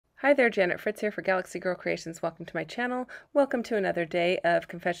Hi there, Janet Fritz here for Galaxy Girl Creations. Welcome to my channel. Welcome to another day of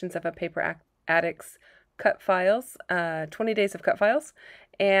Confessions of a Paper Addict's Cut Files, 20 Days of Cut Files.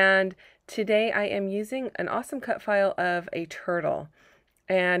 And today I am using an awesome cut file of a turtle.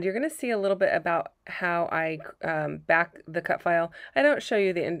 And you're going to see a little bit about how I back the cut file. I don't show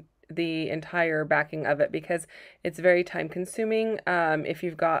you the entire backing of it because it's very time consuming if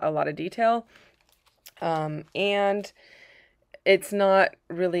you've got a lot of detail. And it's not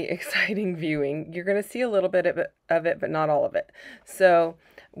really exciting viewing. You're going to see a little bit of it, but not all of it. So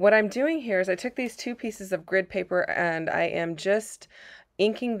what I'm doing here is I took these two pieces of grid paper and I am just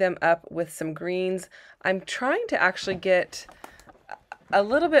inking them up with some greens. I'm trying to actually get a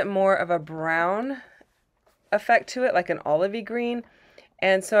little bit more of a brown effect to it, like an olivey green.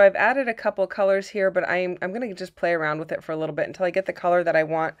 And so I've added a couple colors here, but I'm going to just play around with it for a little bit until I get the color that I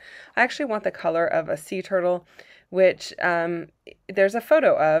want. I actually want the color of a sea turtle, which there's a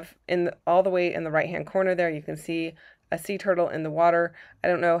photo of all the way in the right hand corner there. You can see a sea turtle in the water. I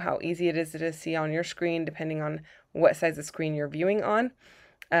don't know how easy it is to see on your screen depending on what size of screen you're viewing on.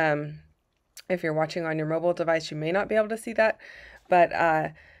 If you're watching on your mobile device, you may not be able to see that, but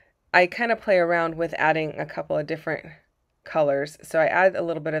I kind of play around with adding a couple of different colors. So I add a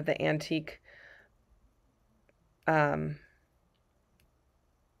little bit of the antique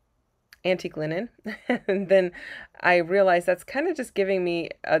linen and then I realize that's kind of just giving me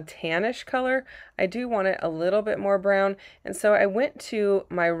a tannish color. I do want it a little bit more brown, and so I went to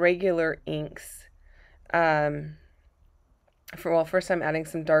my regular inks. First I'm adding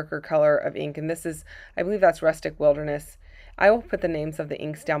some darker color of ink, and this is, I believe that's Rustic Wilderness. I will put the names of the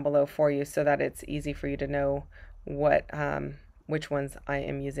inks down below for you so that it's easy for you to know what which ones I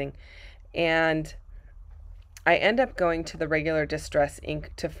am using. And I end up going to the regular Distress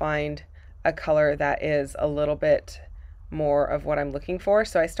ink to find a color that is a little bit more of what I'm looking for.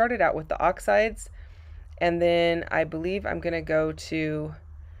 So I started out with the Oxides, and then I believe I'm going to go to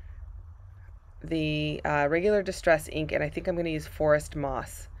the regular Distress ink, and I think I'm going to use Forest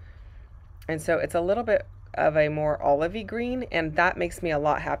Moss. And so it's a little bit of a more olivey green, and that makes me a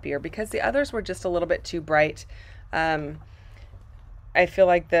lot happier because the others were just a little bit too bright. I feel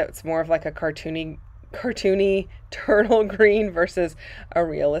like that's more of like a cartoony turtle green versus a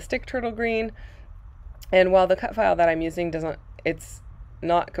realistic turtle green. And while the cut file that I'm using it's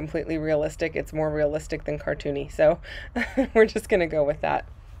not completely realistic, it's more realistic than cartoony. So we're just going to go with that.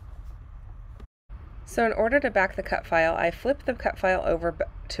 So in order to back the cut file, I flip the cut file over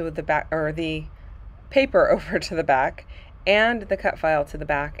to the back, or the paper over to the back, and the cut file to the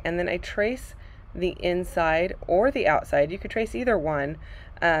back, and then I trace the inside or the outside. You could trace either one.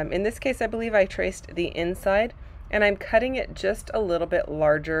 In this case, I believe I traced the inside, and I'm cutting it just a little bit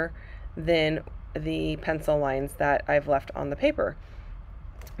larger than the pencil lines that I've left on the paper.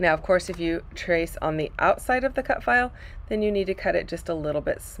 Now, of course, if you trace on the outside of the cut file, then you need to cut it just a little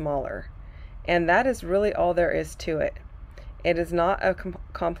bit smaller. And that is really all there is to it. It is not a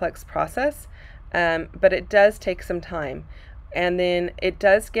complex process, but it does take some time. And then it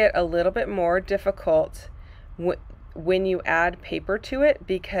does get a little bit more difficult when you add paper to it,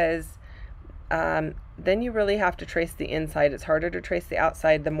 because then you really have to trace the inside. It's harder to trace the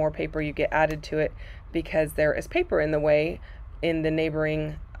outside the more paper you get added to it, because there is paper in the way in the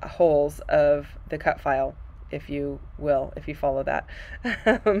neighboring holes of the cut file, if you follow that.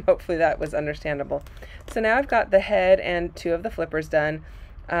 Hopefully that was understandable. So now I've got the head and two of the flippers done.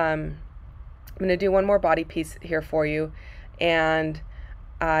 I'm going to do one more body piece here for you. And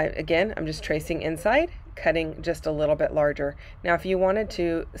again, I'm just tracing inside, cutting just a little bit larger. Now, if you wanted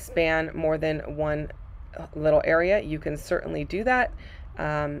to span more than one little area, you can certainly do that.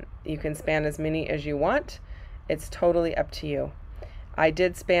 You can span as many as you want. It's totally up to you. I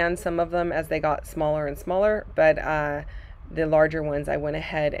did span some of them as they got smaller and smaller, but the larger ones I went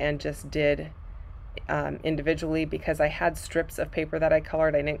ahead and just did individually, because I had strips of paper that I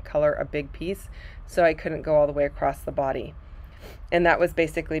colored. I didn't color a big piece, so I couldn't go all the way across the body. And that was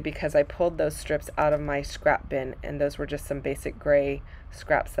basically because I pulled those strips out of my scrap bin, and those were just some basic gray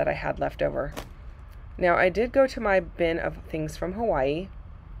scraps that I had left over. Now, I did go to my bin of things from Hawaii,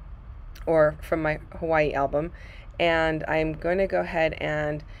 or from my Hawaii album, and I'm going to go ahead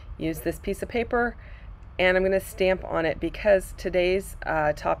and use this piece of paper, and I'm going to stamp on it because today's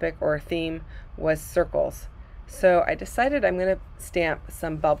topic or theme was circles. So I decided I'm going to stamp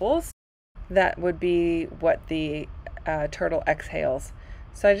some bubbles. That would be what the turtle exhales.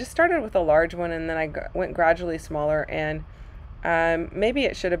 So I just started with a large one, and then I went gradually smaller, and maybe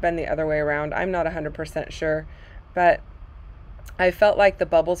it should have been the other way around. I'm not 100% sure, but I felt like the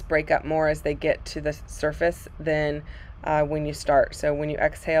bubbles break up more as they get to the surface than when you start. So when you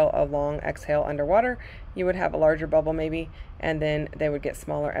exhale a long exhale underwater, you would have a larger bubble maybe, and then they would get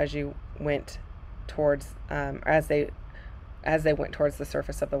smaller as you went towards, as they went towards the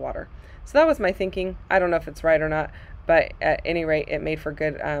surface of the water. So that was my thinking. I don't know if it's right or not, but at any rate, it made for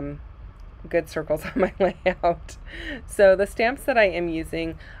good good circles on my layout. So the stamps that I am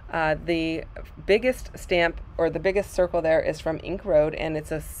using, the biggest stamp, or the biggest circle there, is from Ink Road, and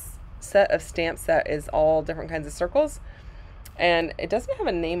it's a set of stamps that is all different kinds of circles, and it doesn't have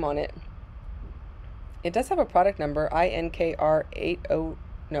a name on it. It does have a product number, INKR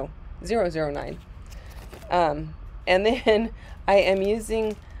 009. And then I am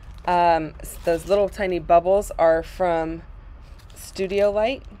using those little tiny bubbles are from Studio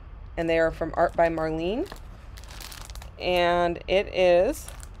Light, and they are from Art by Marlene, and it is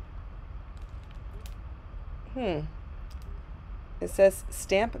it says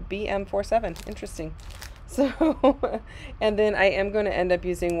stamp BM47. Interesting. So and then I am going to end up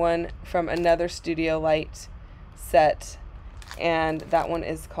using one from another Studio Light set, and that one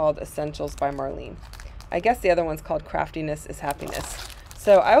is called Essentials by Marlene. I guess the other one's called Craftiness is Happiness.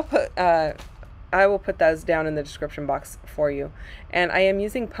 So I will put those down in the description box for you. And I am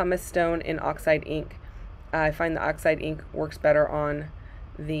using pumice stone in Oxide ink. I find the Oxide ink works better on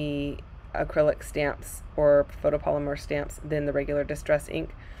the acrylic stamps or photopolymer stamps than the regular distress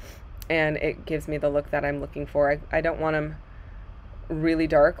ink, and it gives me the look that I'm looking for. I don't want them really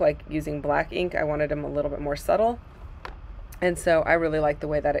dark like using black ink. I wanted them a little bit more subtle, and so I really like the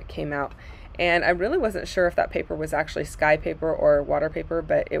way that it came out. And I really wasn't sure if that paper was actually sky paper or water paper,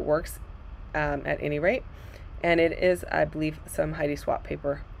 but it works at any rate. And it is, I believe, some Heidi Swapp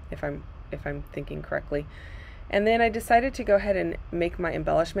paper, if I'm thinking correctly. And then I decided to go ahead and make my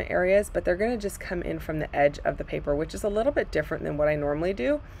embellishment areas, but they're going to just come in from the edge of the paper, which is a little bit different than what I normally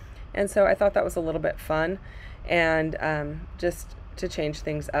do. And so I thought that was a little bit fun, and just to change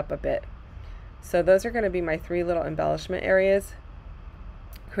things up a bit. So those are going to be my 3 little embellishment areas,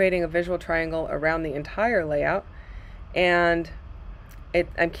 creating a visual triangle around the entire layout. And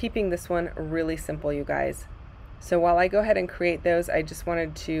I'm keeping this one really simple, you guys. So while I go ahead and create those, I just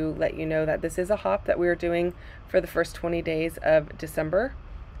wanted to let you know that this is a hop that we are doing for the first 20 days of December,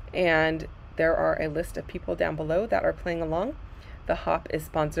 and there are a list of people down below that are playing along. The hop is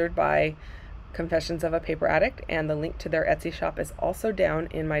sponsored by Confessions of a Paper Addict, and the link to their Etsy shop is also down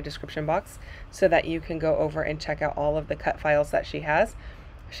in my description box, so that you can go over and check out all of the cut files that she has.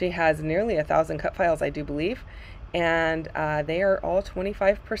 She has nearly 1,000 cut files, I do believe, and they are all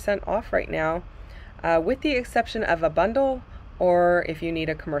 25% off right now, with the exception of a bundle, or if you need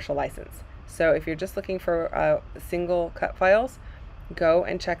a commercial license. So if you're just looking for single cut files, go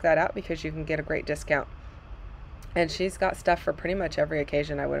and check that out, because you can get a great discount. And she's got stuff for pretty much every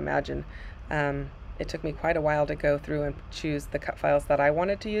occasion, I would imagine. It took me quite a while to go through and choose the cut files that I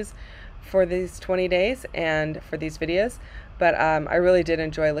wanted to use for these 20 days and for these videos, but I really did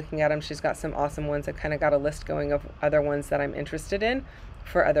enjoy looking at them. She's got some awesome ones. I kind of got a list going of other ones that I'm interested in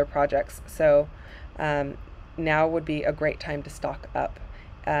for other projects. So now would be a great time to stock up.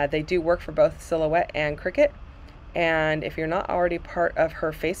 They do work for both Silhouette and Cricut. And if you're not already part of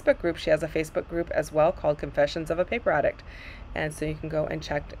her Facebook group, she has a Facebook group as well called Confessions of a Paper Addict. And so you can go and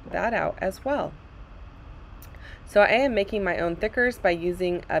check that out as well. So I am making my own thickers by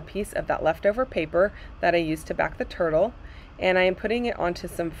using a piece of that leftover paper that I used to back the turtle. And I am putting it onto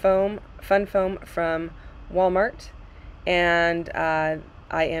some foam, fun foam from Walmart. And I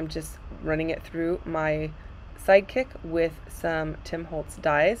am just running it through my Sidekick with some Tim Holtz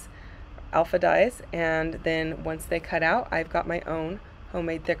dies, alpha dies, and then once they cut out, I've got my own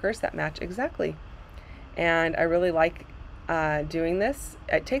homemade thickers that match exactly. And I really like doing this.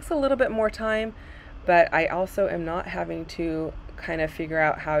 It takes a little bit more time, but I also am not having to kind of figure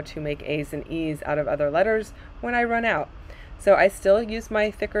out how to make A's and E's out of other letters when I run out. So I still use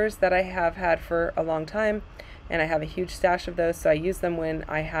my thickers that I have had for a long time, and I have a huge stash of those, so I use them when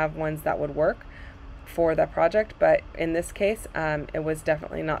I have ones that would work for that project. But in this case, it was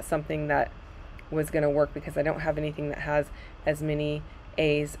definitely not something that was going to work, because I don't have anything that has as many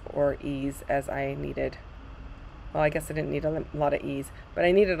A's or E's as I needed. Well, I guess I didn't need a lot of E's, but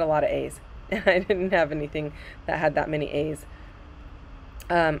I needed a lot of A's, and I didn't have anything that had that many A's.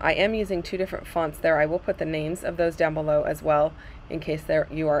 I am using 2 different fonts there. I will put the names of those down below as well, in case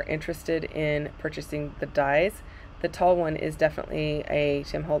you are interested in purchasing the dies. The tall one is definitely a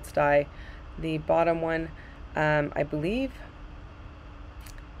Tim Holtz die. The bottom one, I believe,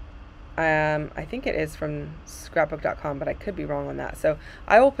 I think it is from scrapbook.com, but I could be wrong on that. So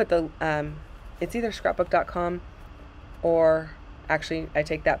I will put the, it's either scrapbook.com, or actually I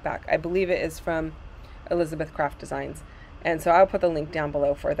take that back. I believe it is from Elizabeth Craft Designs. And so I'll put the link down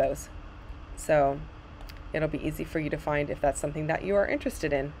below for those. So it'll be easy for you to find if that's something that you are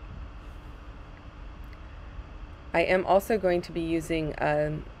interested in. I am also going to be using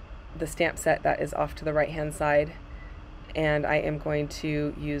the stamp set that is off to the right hand side, and I am going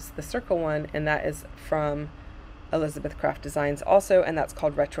to use the circle one, and that is from Elizabeth Craft Designs also, and that's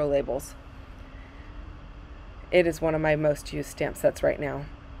called Retro Labels. It is one of my most used stamp sets right now.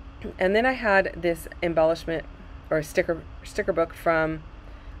 And then I had this embellishment or sticker book from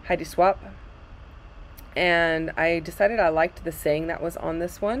Heidi Swapp, and I decided I liked the saying that was on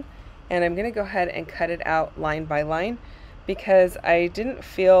this one, and I'm going to go ahead and cut it out line by line because I didn't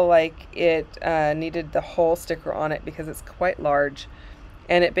feel like it needed the whole sticker on it because it's quite large,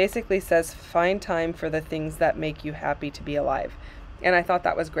 and it basically says find time for the things that make you happy to be alive. And I thought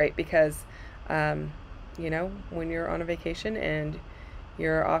that was great because you know, when you're on a vacation and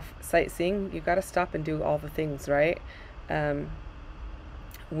you're off sightseeing, you've got to stop and do all the things, right?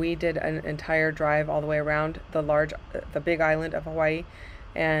 We did an entire drive all the way around the big island of Hawaii,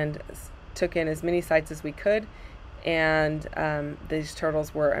 and took in as many sights as we could, and these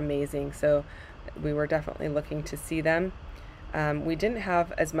turtles were amazing, so we were definitely looking to see them. We didn't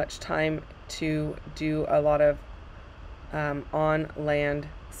have as much time to do a lot of on land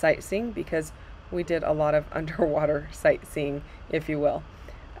sightseeing because we did a lot of underwater sightseeing, if you will.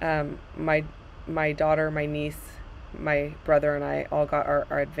 My daughter, my niece, my brother, and I all got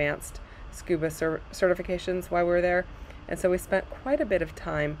our advanced scuba certifications while we were there, and so we spent quite a bit of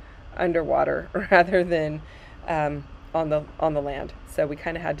time underwater rather than on the land. So we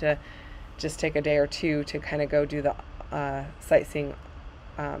kind of had to just take a day or two to kind of go do the sightseeing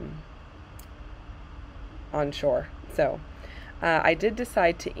on shore. So I did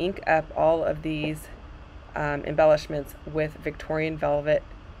decide to ink up all of these embellishments with Victorian Velvet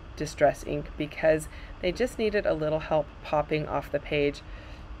Distress ink because they just needed a little help popping off the page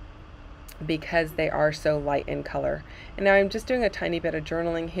because they are so light in color. And now I'm just doing a tiny bit of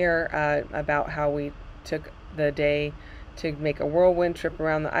journaling here about how we took the day to make a whirlwind trip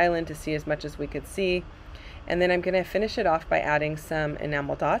around the island to see as much as we could see. And then I'm going to finish it off by adding some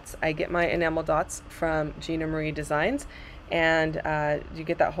enamel dots. I get my enamel dots from Gina Marie Designs, and you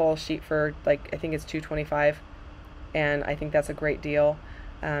get that whole sheet for, like, I think it's $2.25, and I think that's a great deal.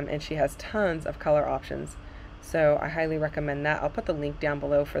 And she has tons of color options, so I highly recommend that. I'll put the link down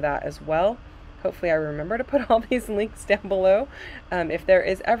below for that as well. Hopefully I remember to put all these links down below. If there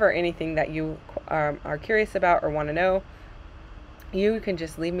is ever anything that you are curious about or want to know, you can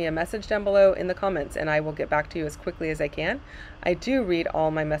just leave me a message down below in the comments, and I will get back to you as quickly as I can. I do read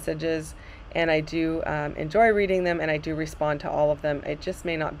all my messages, and I do enjoy reading them, and I do respond to all of them. It just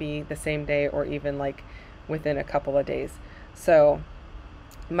may not be the same day or even like within a couple of days. So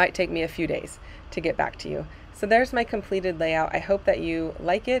it might take me a few days to get back to you. So there's my completed layout. I hope that you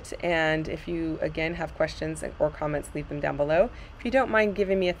like it, and if you again have questions or comments, leave them down below. If you don't mind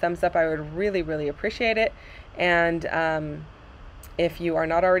giving me a thumbs up, I would really appreciate it. And if you are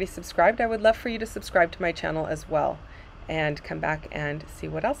not already subscribed, I would love for you to subscribe to my channel as well and come back and see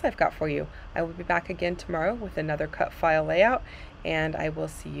what else I've got for you. I will be back again tomorrow with another cut file layout, and I will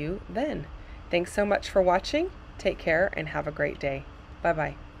see you then. Thanks so much for watching. Take care and have a great day.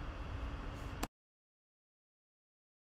 Bye-bye.